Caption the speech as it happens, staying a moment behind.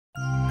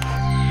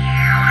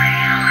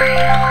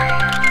Hi,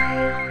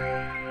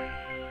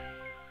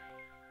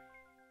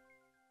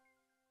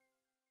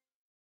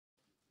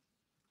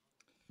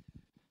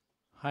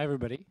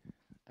 everybody.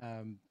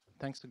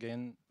 Thanks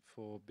again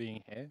for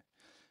being here.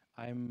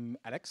 I'm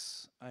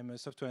Alex. I'm a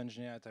software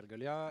engineer at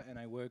Algolia, and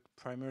I work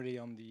primarily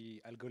on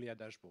the Algolia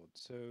dashboard.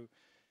 So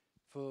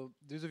for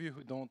those of you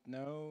who don't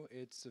know,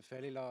 it's a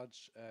fairly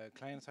large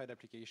client-side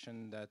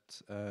application that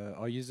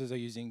our users are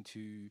using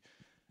to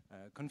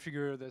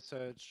configure the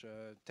search,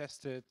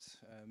 test it,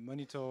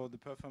 monitor the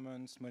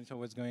performance, monitor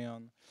what's going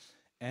on.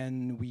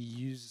 And we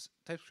use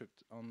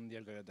TypeScript on the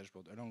Algolia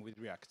dashboard along with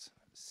React.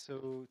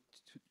 So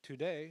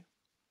today,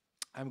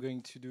 I'm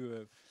going to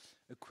do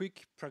a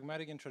quick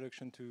pragmatic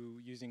introduction to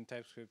using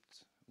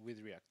TypeScript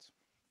with React.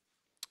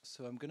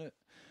 So I'm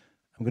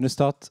gonna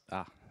start.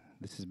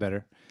 This is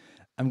better.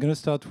 I'm gonna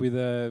start with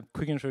a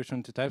quick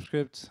introduction to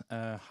TypeScript,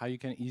 how you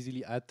can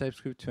easily add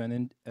TypeScript to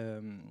an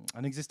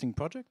existing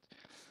project,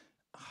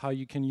 how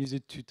you can use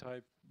it to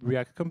type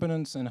React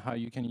components, and how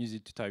you can use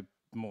it to type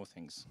more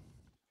things.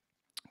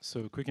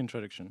 So quick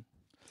introduction.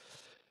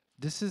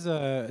 This is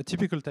a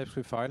typical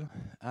TypeScript file.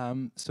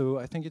 So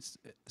I think it's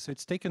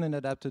taken and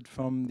adapted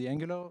from the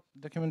Angular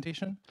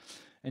documentation,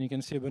 and you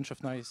can see a bunch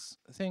of nice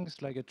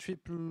things like a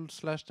triple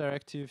slash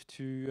directive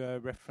to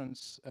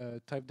reference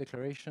type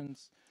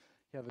declarations.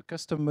 You have a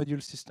custom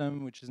module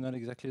system, which is not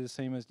exactly the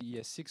same as the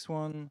ES6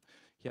 one.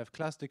 You have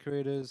class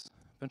decorators,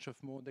 a bunch of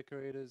more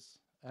decorators,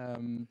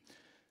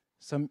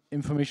 some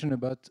information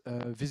about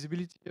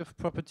visibility of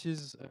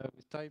properties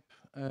with type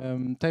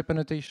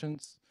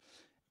annotations,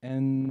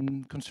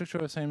 and constructor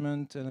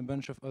assignment, and a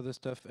bunch of other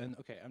stuff. And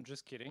okay, I'm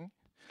just kidding.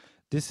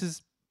 This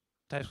is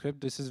TypeScript,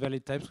 this is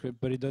valid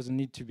TypeScript, but it doesn't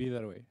need to be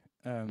that way.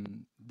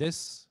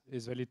 This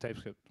is valid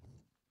TypeScript.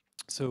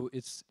 So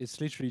it's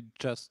literally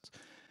just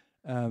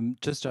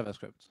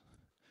JavaScript.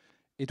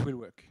 It will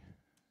work.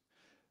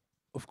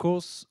 Of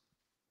course,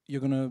 you're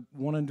gonna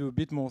wanna do a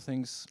bit more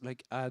things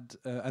like add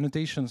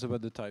annotations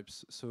about the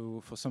types.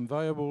 So for some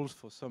variables,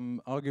 for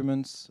some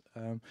arguments,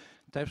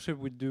 TypeScript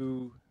would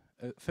do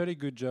a fairly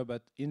good job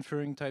at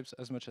inferring types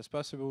as much as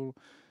possible.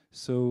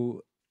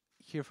 So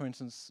here, for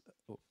instance,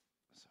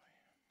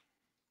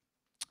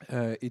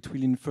 it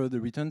will infer the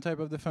return type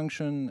of the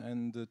function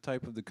and the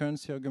type of the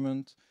currency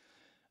argument.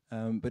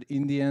 But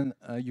in the end,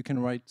 you can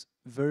write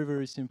very,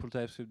 very simple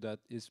TypeScript that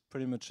is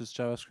pretty much just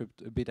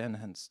JavaScript a bit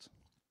enhanced.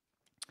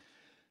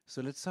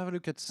 So let's have a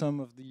look at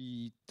some of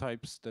the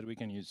types that we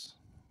can use.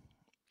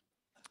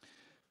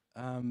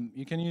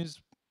 You can use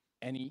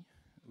any,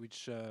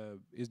 which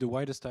is the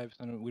widest type,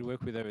 and we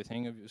work with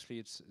everything. Obviously,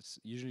 it's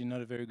usually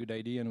not a very good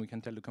idea, and we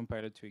can tell the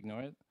compiler to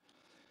ignore it,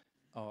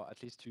 or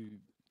at least to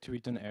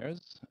return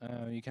errors.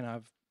 You can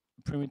have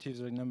primitives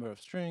like number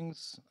of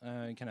strings.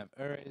 You can have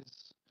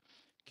arrays.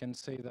 You can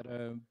say that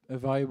a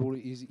variable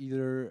is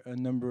either a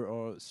number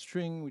or a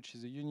string, which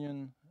is a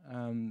union.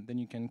 Then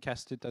you can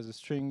cast it as a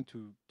string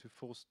to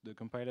force the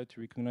compiler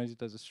to recognize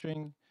it as a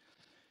string.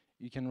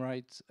 You can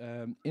write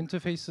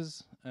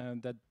interfaces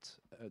that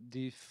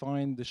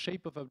define the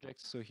shape of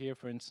objects. So here,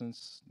 for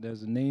instance,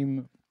 there's a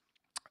name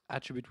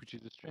attribute, which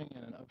is a string,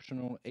 and an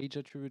optional age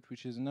attribute,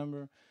 which is a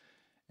number.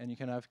 And you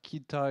can have key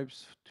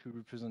types to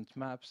represent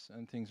maps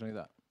and things like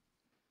that.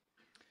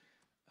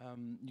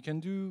 You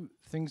can do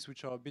things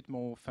which are a bit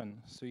more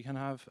fun. So you can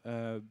have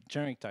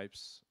generic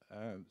types.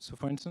 So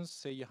for instance,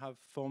 say you have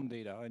form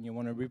data and you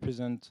want to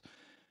represent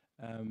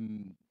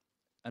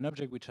an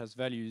object which has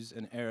values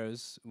and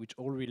errors which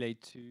all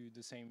relate to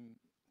the same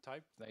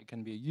type. That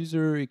can be a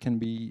user, it can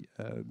be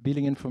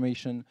billing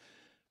information.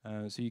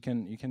 So you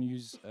can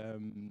use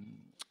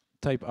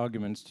type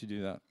arguments to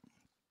do that.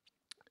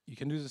 You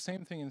can do the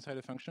same thing inside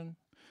a function.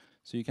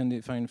 So you can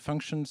define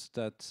functions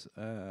that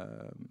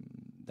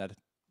that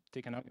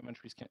take an argument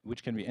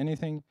which can be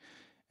anything.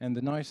 And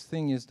the nice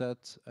thing is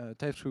that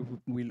TypeScript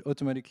will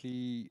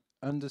automatically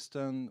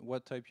understand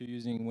what type you're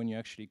using when you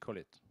actually call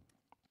it.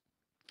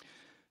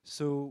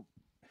 So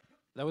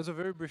that was a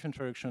very brief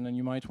introduction, and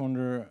you might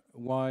wonder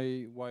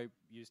why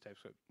use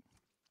TypeScript.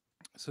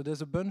 So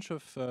there's a bunch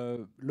of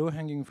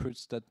low-hanging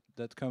fruits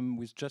that come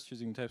with just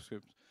using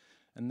TypeScript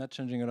and not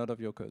changing a lot of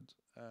your code.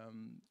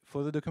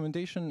 For the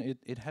documentation,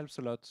 it helps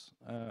a lot.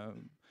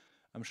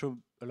 I'm sure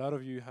a lot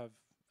of you have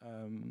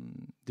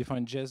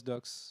defined JS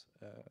docs.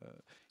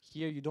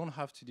 Here you don't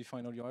have to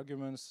define all your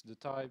arguments, the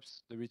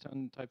types, the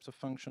return types of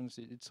functions.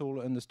 It's all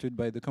understood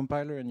by the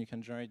compiler, and you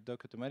can generate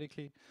doc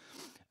automatically.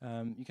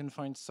 You can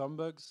find some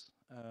bugs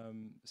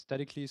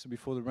statically, so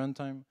before the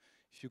runtime.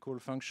 If you call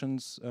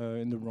functions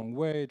in the wrong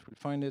way, it will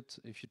find it.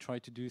 If you try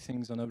to do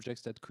things on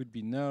objects that could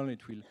be null,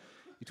 it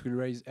will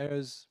raise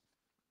errors.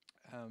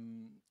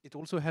 It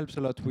also helps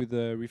a lot with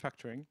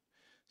refactoring.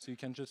 So you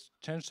can just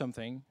change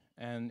something,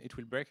 and it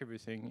will break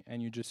everything,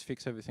 and you just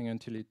fix everything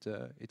until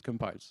it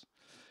compiles.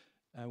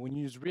 When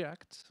you use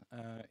React,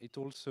 it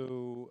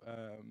also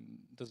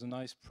does a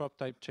nice prop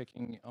type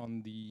checking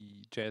on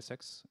the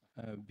JSX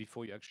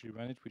before you actually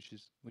run it, which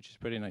is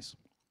pretty nice.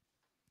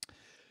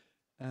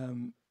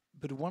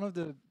 But one of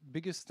the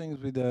biggest things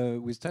with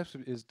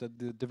TypeScript is that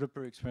the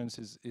developer experience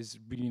is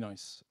really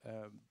nice.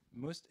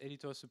 Most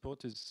editor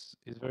support is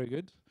very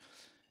good,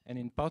 and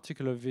in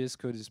particular, VS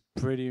Code is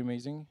pretty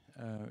amazing.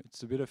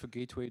 It's a bit of a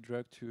gateway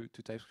drug to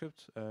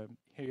TypeScript.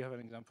 Here you have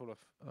an example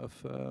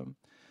of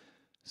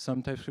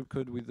some TypeScript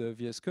code with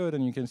VS Code,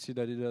 and you can see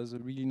that it has a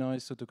really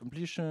nice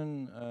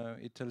auto-completion.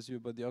 It tells you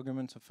about the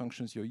arguments of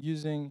functions you're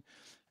using,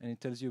 and it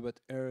tells you about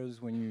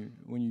errors when you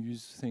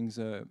use things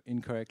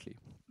incorrectly.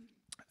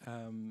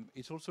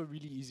 It's also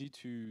really easy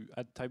to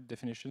add type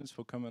definitions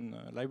for common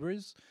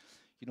libraries.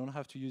 You don't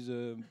have to use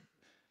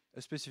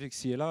a specific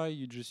CLI,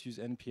 you just use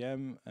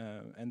npm,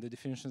 and the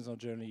definitions are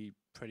generally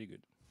pretty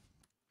good.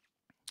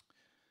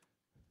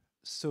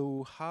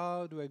 So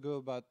how do I go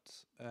about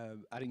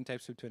adding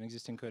TypeScript to an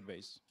existing code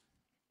base?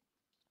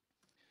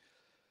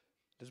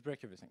 Let's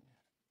break everything.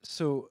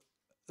 So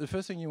the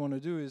first thing you want to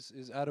do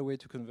is add a way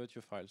to convert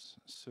your files.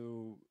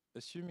 So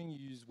assuming you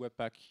use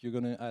Webpack, you're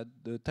going to add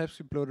the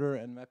TypeScript loader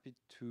and map it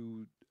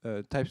to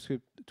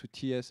TypeScript to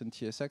TS and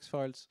TSX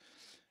files.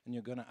 And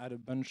you're going to add a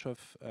bunch of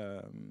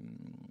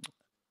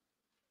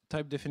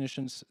type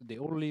definitions. They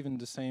all live in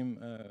the same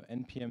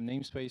npm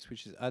namespace,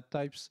 which is add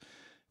types,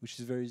 which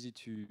is very easy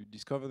to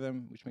discover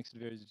them, which makes it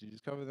very easy to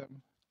discover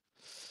them.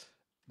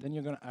 Then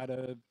you're going to add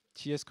a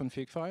TS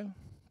config file.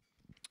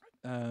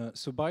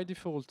 So by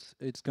default,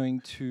 it's going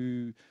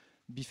to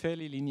be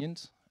fairly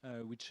lenient,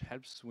 which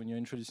helps when you're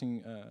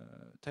introducing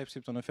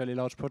TypeScript on a fairly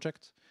large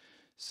project.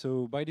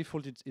 So by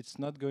default, it's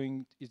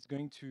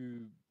going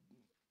to,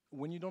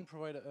 when you don't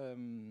provide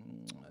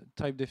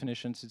type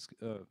definitions, it's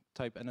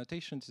type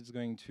annotations, it's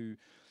going to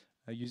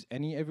use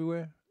any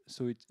everywhere.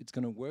 So it's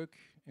going to work,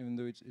 even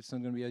though it's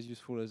not going to be as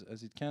useful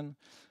as it can.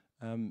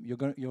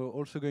 You're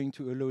also going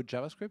to allow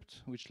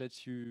JavaScript, which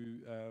lets you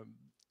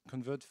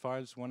convert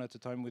files one at a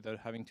time without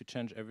having to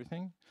change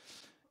everything.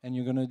 And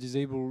you're going to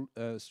disable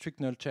strict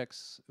null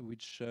checks,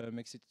 which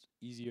makes it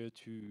easier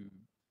to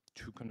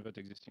convert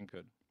existing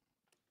code.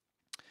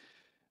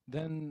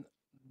 Then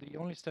the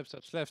only steps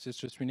that's left is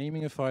just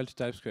renaming a file to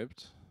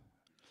TypeScript,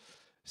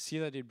 see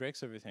that it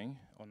breaks everything,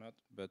 or not,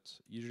 but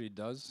usually it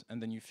does,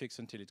 and then you fix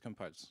until it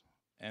compiles.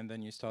 And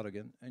then you start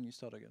again, and you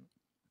start again.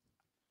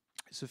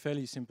 It's a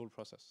fairly simple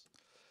process.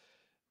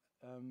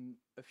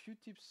 A few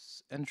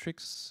tips and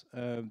tricks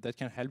that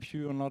can help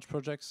you on large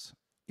projects.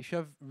 If you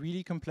have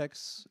really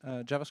complex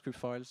JavaScript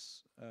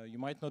files, you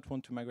might not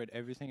want to migrate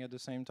everything at the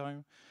same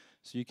time.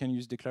 So you can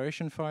use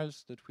declaration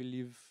files that will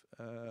live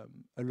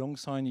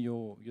alongside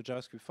your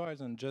JavaScript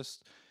files and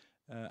just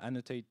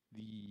annotate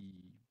the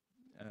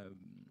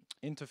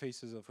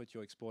interfaces of what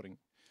you're exporting.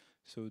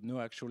 So no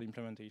actual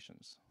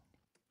implementations.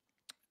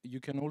 You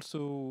can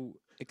also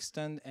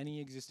extend any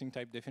existing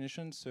type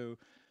definition. So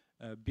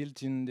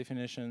built-in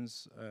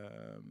definitions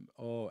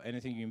or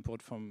anything you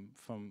import from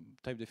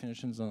type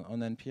definitions on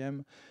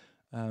npm.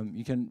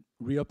 You can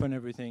reopen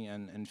everything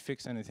and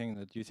fix anything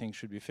that you think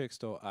should be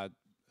fixed, or add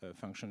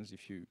functions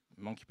if you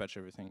monkey patch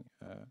everything,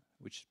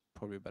 which is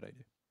probably a bad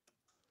idea.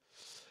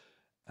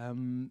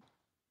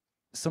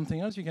 Something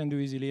else you can do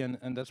easily,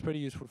 and that's pretty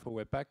useful for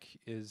Webpack,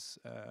 is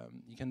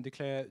you can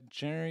declare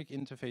generic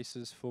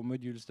interfaces for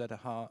modules that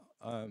are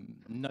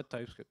not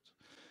TypeScript.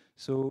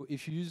 So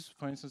if you use,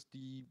 for instance,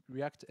 the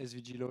React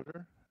SVG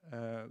loader,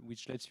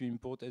 which lets you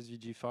import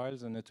SVG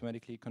files and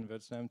automatically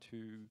converts them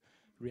to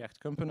React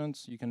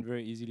components, you can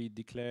very easily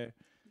declare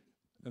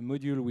a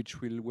module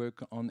which will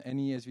work on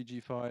any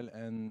SVG file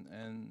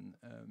and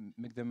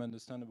make them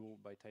understandable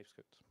by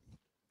TypeScript.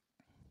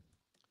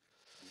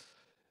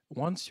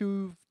 Once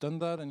you've done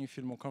that and you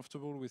feel more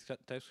comfortable with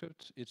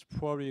TypeScript, it's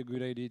probably a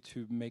good idea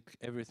to make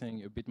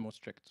everything a bit more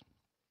strict.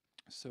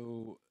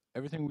 So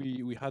everything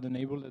we had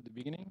enabled at the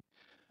beginning,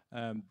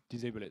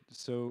 disable it.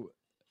 So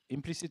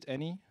implicit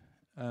any,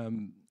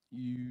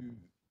 you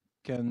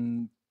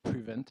can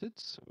prevent it.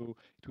 So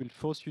it will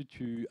force you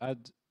to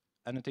add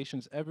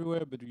annotations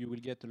everywhere, but you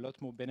will get a lot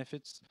more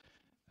benefits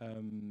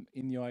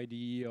in your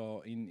IDE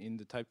or in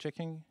the type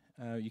checking.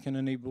 You can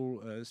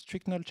enable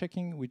strict null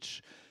checking,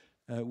 which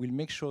will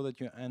make sure that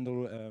you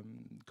handle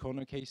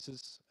corner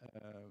cases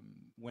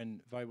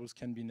when variables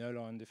can be null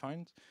or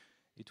undefined.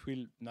 It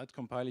will not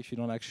compile if you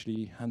don't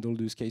actually handle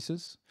those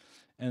cases.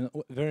 And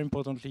very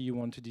importantly, you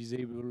want to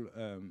disable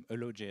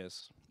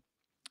allow.js.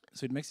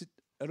 So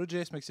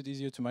allow.js makes it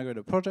easier to migrate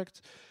a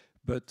project,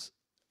 but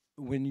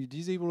when you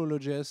disable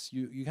allow.js,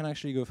 you can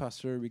actually go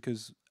faster,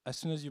 because as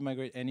soon as you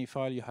migrate any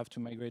file, you have to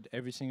migrate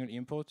every single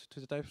import to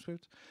the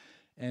TypeScript.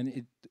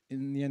 And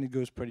in the end, it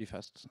goes pretty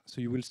fast.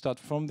 So you will start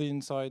from the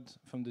inside,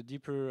 from the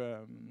deeper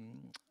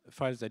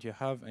files that you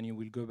have, and you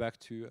will go back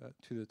to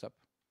the top.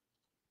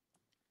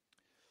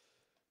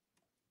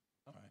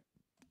 All right.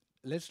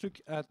 Let's look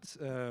at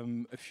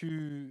a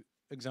few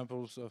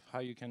examples of how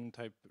you can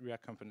type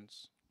React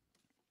components.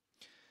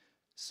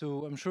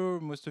 So I'm sure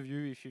most of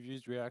you, if you've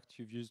used React,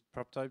 you've used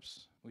prop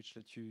types, which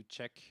let you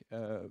check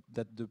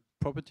that the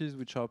properties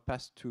which are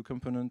passed to a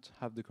component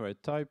have the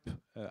correct type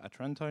at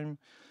runtime.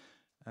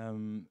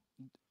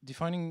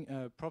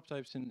 Defining prop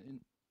types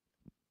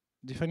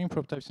defining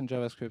prop types in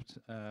JavaScript,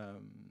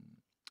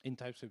 in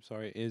TypeScript,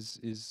 sorry,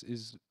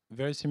 is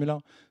very similar.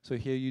 So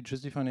here you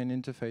just define an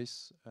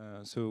interface.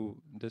 So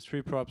there's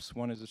 3 props.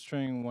 One is a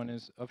string, one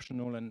is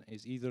optional and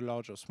is either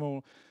large or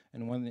small,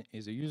 and one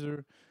is a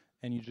user.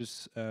 And you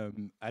just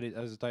add it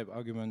as a type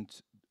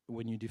argument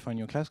when you define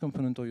your class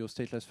component or your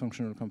stateless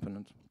functional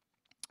component.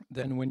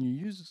 Then when you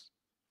use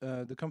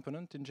the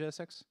component in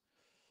JSX,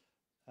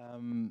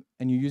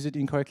 and you use it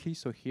incorrectly,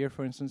 so here,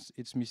 for instance,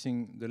 it's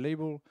missing the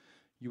label,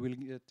 you will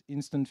get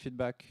instant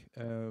feedback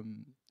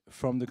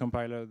from the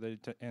compiler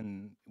that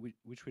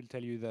which will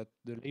tell you that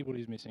the label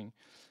is missing,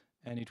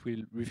 and it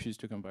will refuse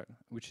to compile,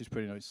 which is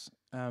pretty nice.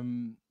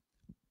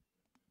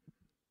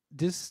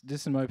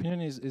 This, in my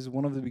opinion, is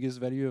one of the biggest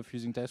value of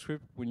using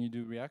TypeScript when you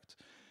do React.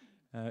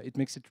 It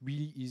makes it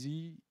really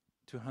easy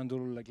to handle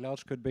like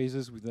large code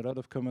bases with a lot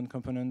of common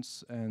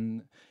components,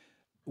 and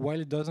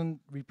while it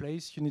doesn't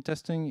replace unit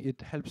testing,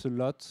 it helps a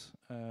lot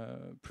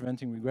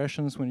preventing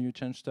regressions when you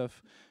change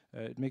stuff.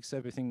 It makes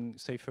everything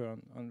safer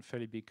on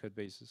fairly big code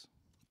bases.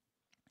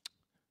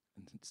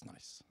 And it's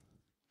nice.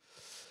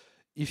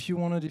 If you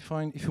want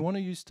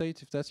to use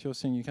state, if that's your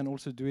thing, you can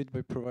also do it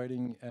by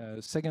providing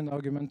a second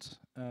argument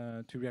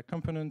to React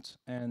component,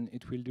 and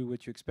it will do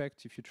what you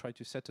expect. If you try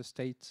to set a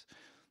state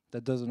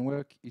that doesn't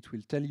work, it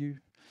will tell you.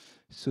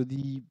 So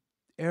the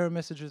error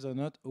messages are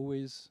not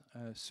always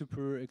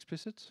super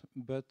explicit,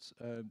 but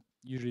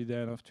usually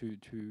they're enough to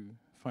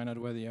find out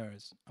where the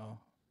errors are.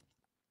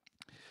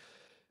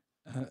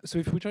 So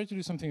if we try to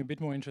do something a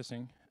bit more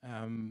interesting,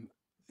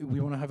 we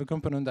want to have a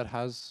component that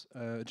has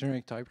a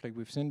generic type like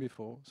we've seen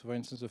before. So for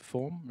instance, a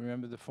form,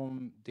 remember the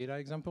form data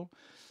example?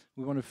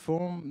 We want a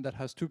form that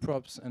has 2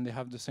 props and they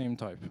have the same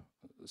type.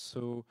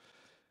 So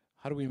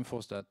how do we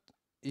enforce that?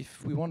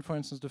 If we want, for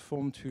instance, the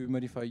form to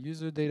modify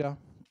user data,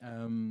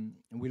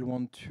 we'll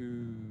want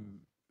to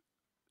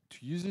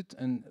use it.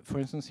 And for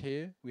instance,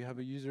 here we have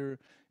a user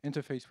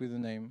interface with a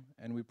name,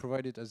 and we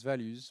provide it as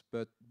values,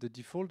 but the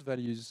default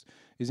values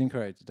is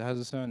incorrect. It has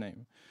a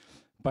surname.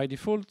 By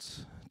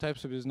default,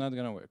 TypeScript is not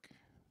going to work.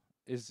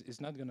 It's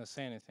not going to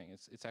say anything.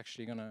 It's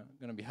actually going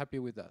to be happy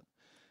with that,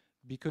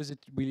 because it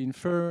will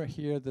infer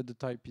here that the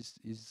type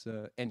is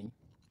any.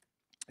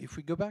 If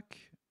we go back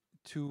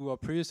to our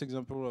previous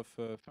example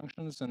of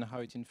functions and how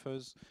it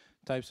infers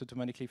types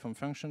automatically from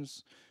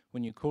functions,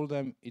 when you call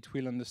them, it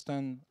will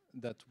understand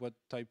that what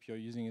type you're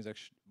using is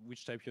actually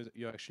which type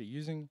you're actually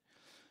using.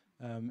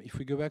 If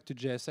we go back to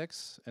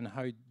JSX and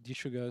how it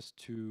disregards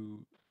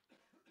to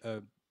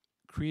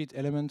create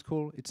element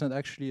call, it's not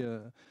actually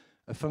a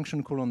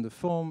function call on the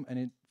form, and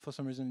it for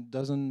some reason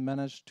doesn't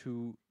manage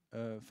to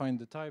find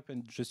the type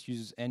and just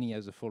uses any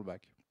as a fallback.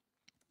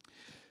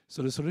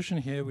 So the solution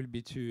here will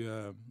be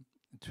to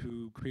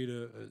create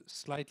a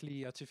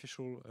slightly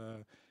artificial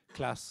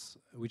class,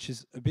 which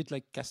is a bit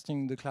like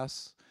casting the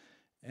class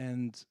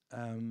and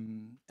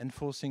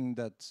enforcing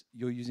that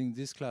you're using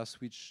this class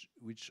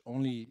which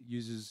only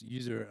uses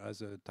user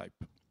as a type.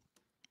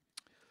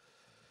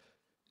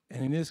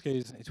 And in this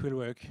case, it will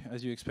work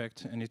as you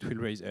expect, and it will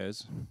raise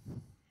errors.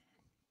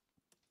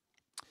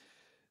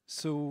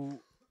 So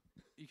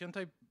you can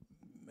type,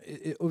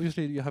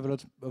 obviously you have a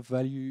lot of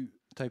value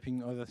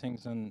typing other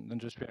things than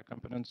just React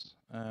components.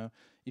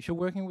 If you're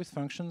working with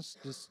functions,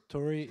 the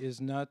story is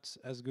not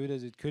as good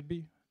as it could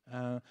be.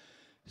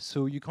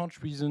 So you can't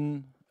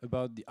reason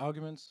about the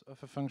arguments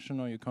of a function,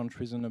 or you can't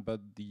reason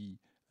about the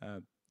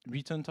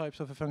return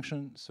types of a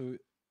function. So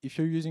if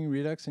you're using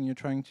Redux and you're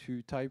trying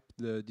to type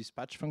the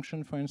dispatch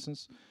function, for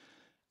instance,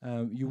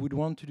 you would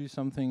want to do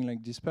something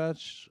like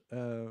dispatch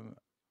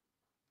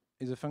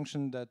is a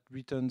function that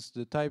returns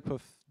the type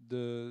of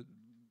the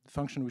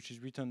function which is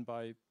returned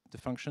by the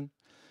function.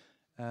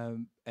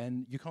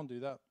 And you can't do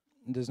that.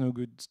 There's no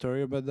good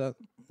story about that.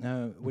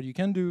 What you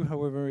can do,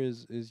 however,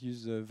 is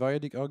use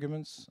variadic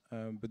arguments,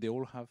 but they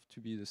all have to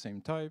be the same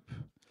type.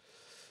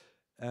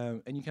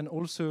 And you can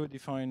also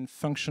define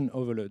function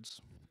overloads.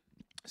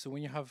 So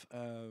when you have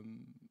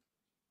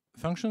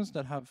functions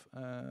that have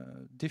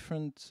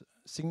different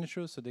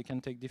signatures, so they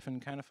can take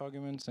different kind of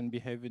arguments and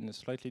behave in a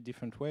slightly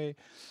different way,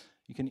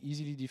 you can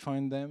easily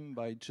define them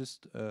by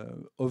just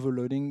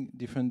overloading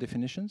different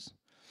definitions.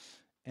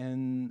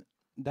 And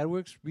that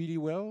works really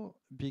well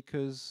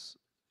because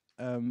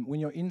when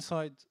you're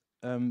inside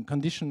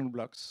conditional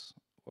blocks,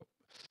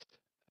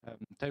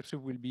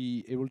 TypeScript will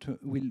be able to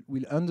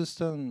will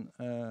understand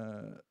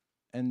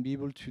and be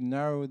able to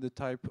narrow the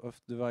type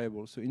of the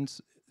variable. So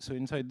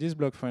inside this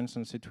block, for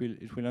instance, it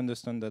will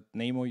understand that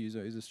name or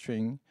user is a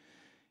string,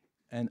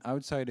 and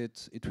outside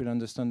it will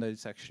understand that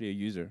it's actually a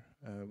user,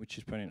 which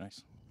is pretty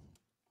nice.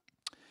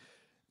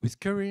 With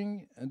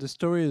currying, the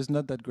story is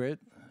not that great.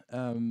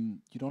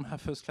 You don't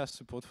have first-class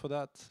support for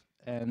that,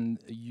 and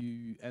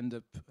you end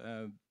up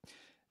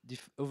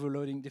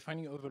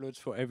defining overloads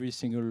for every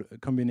single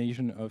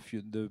combination of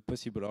the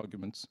possible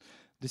arguments.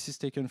 This is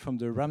taken from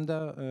the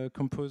Ramda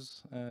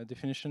compose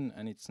definition,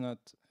 and it's not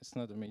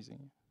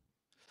amazing.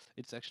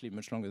 It's actually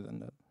much longer than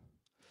that.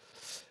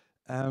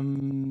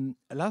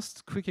 A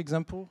last quick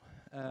example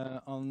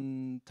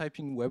on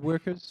typing web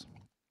workers.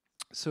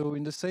 So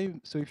in the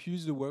same, so if you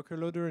use the worker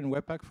loader in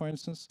Webpack, for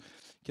instance,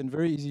 you can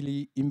very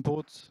easily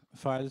import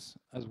files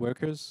as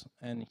workers.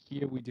 And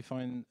here we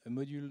define a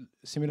module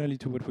similarly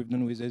to what we've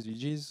done with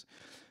SVGs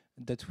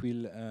that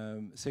will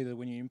say that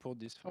when you import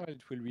this file,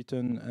 it will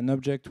return an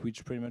object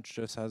which pretty much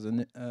just has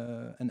an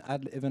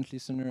add event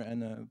listener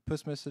and a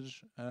post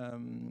message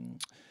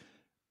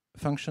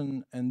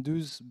function. And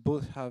those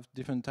both have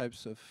different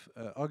types of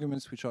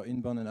arguments which are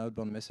inbound and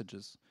outbound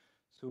messages.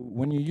 So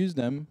when you use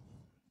them,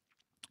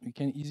 you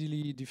can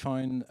easily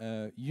define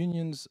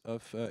unions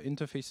of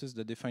interfaces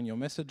that define your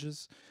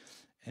messages.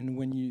 And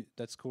when you,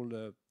 that's called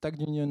tagged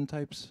union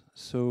types.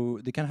 So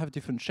they can have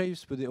different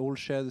shapes, but they all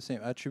share the same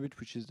attribute,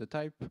 which is the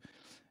type.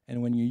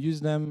 And when you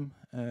use them,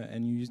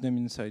 and you use them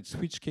inside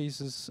switch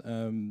cases,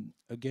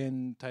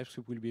 again,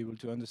 TypeScript will be able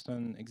to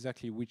understand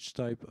exactly which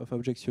type of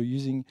objects you're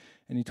using,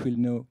 and it will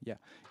know,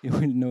 it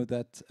will know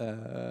that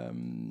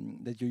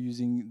that you're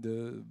using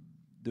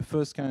the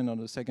first kind or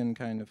the second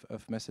kind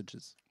of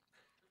messages.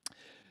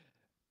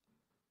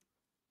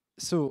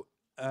 So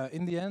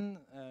in the end,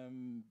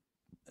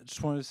 I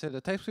just wanted to say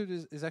that TypeScript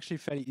is actually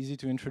fairly easy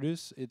to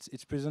introduce.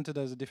 It's presented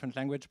as a different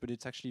language, but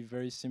it's actually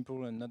very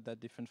simple and not that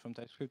different from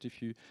TypeScript.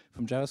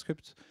 From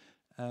JavaScript,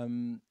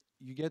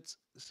 you get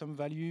some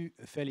value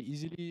fairly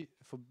easily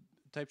for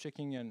type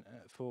checking and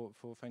for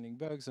finding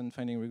bugs and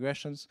finding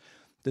regressions.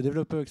 The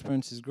developer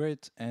experience is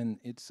great, and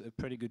it's a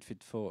pretty good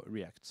fit for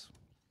React.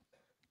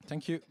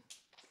 Thank you.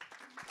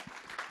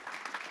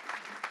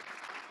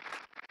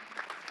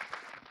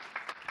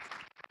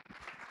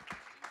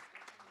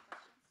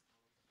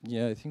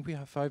 Yeah, I think we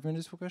have 5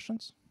 minutes for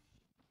questions.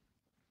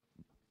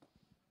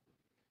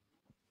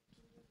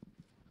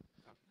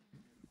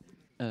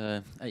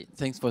 Hi,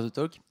 thanks for the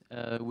talk.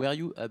 Were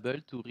you able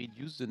to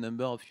reduce the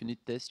number of unit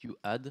tests you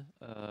had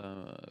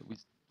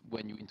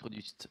when you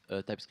introduced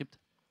TypeScript?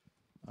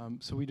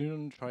 So we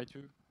didn't try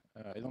to.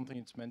 I don't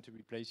think it's meant to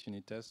replace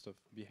unit tests of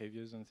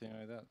behaviors and things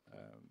like that.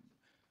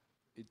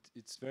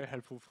 It's very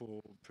helpful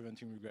for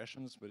preventing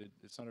regressions, but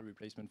it's not a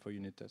replacement for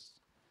unit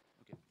tests.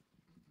 Okay.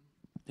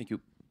 Thank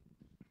you.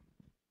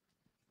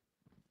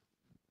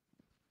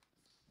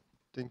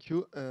 Thank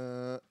you.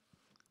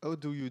 How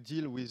do you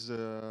deal with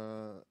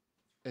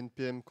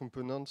NPM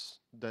components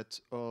that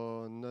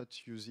are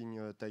not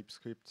using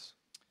TypeScript?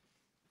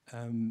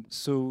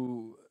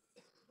 So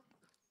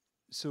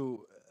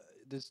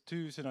there's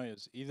two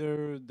scenarios.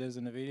 Either there's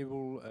an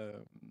available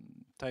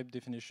type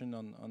definition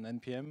on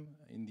NPM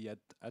in the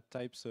add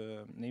types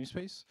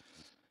namespace,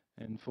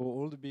 and for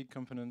all the big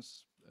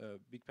components,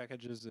 big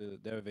packages,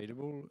 they're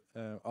available.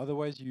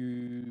 Otherwise,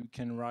 you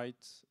can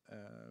write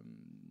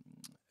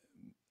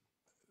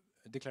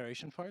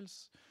declaration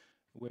files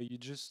where you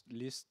just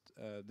list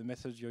the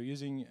methods you're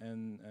using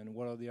and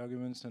what are the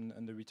arguments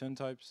and the return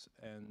types,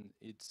 and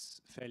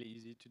it's fairly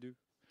easy to do.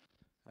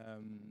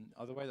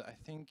 Otherwise, I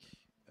think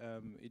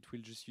it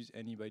will just use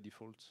any by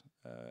default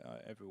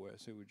everywhere,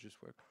 so it would just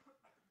work.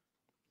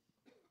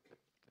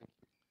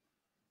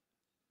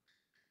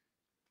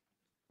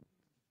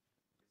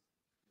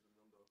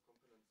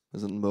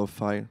 The number of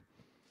file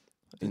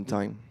in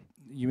time.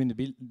 You mean the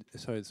build?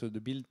 Sorry, so the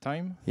build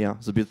time? Yeah,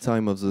 the build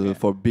time of the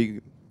for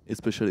big,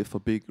 especially for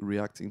big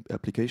React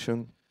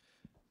application.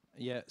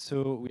 Yeah,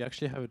 so we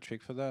actually have a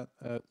trick for that.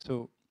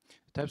 So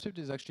TypeScript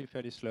is actually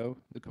fairly slow,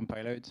 the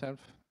compiler itself.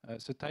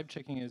 So type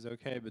checking is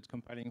okay, but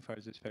compiling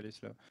files is fairly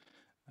slow.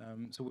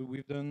 So what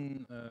we've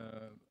done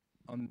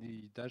on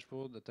the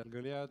dashboard at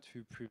Algolia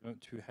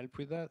to help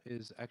with that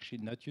is actually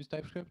not use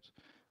TypeScript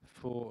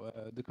for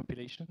the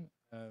compilation.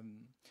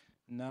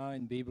 Now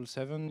in Babel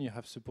 7, you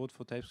have support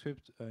for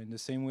TypeScript in the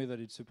same way that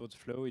it supports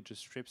Flow. It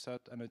just strips out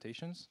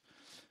annotations.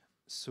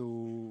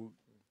 So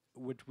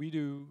what we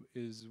do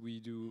is we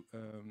do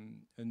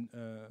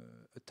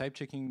a type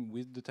checking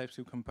with the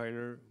TypeScript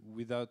compiler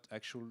without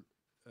actual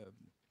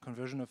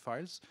conversion of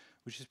files,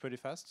 which is pretty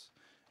fast.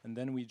 And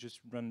then we just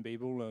run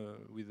Babel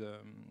with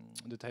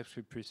the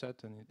TypeScript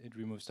preset, and it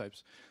removes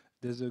types.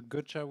 There's a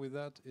gotcha with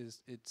that.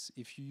 It's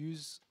if you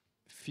use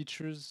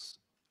features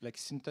like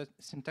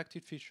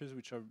syntactic features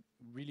which are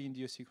really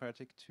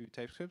idiosyncratic to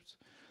TypeScript,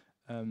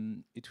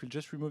 it will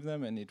just remove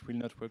them and it will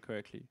not work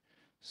correctly.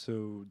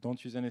 So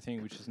don't use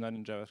anything which is not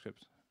in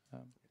JavaScript.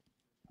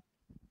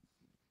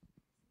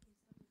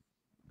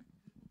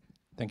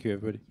 Thank you,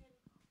 everybody.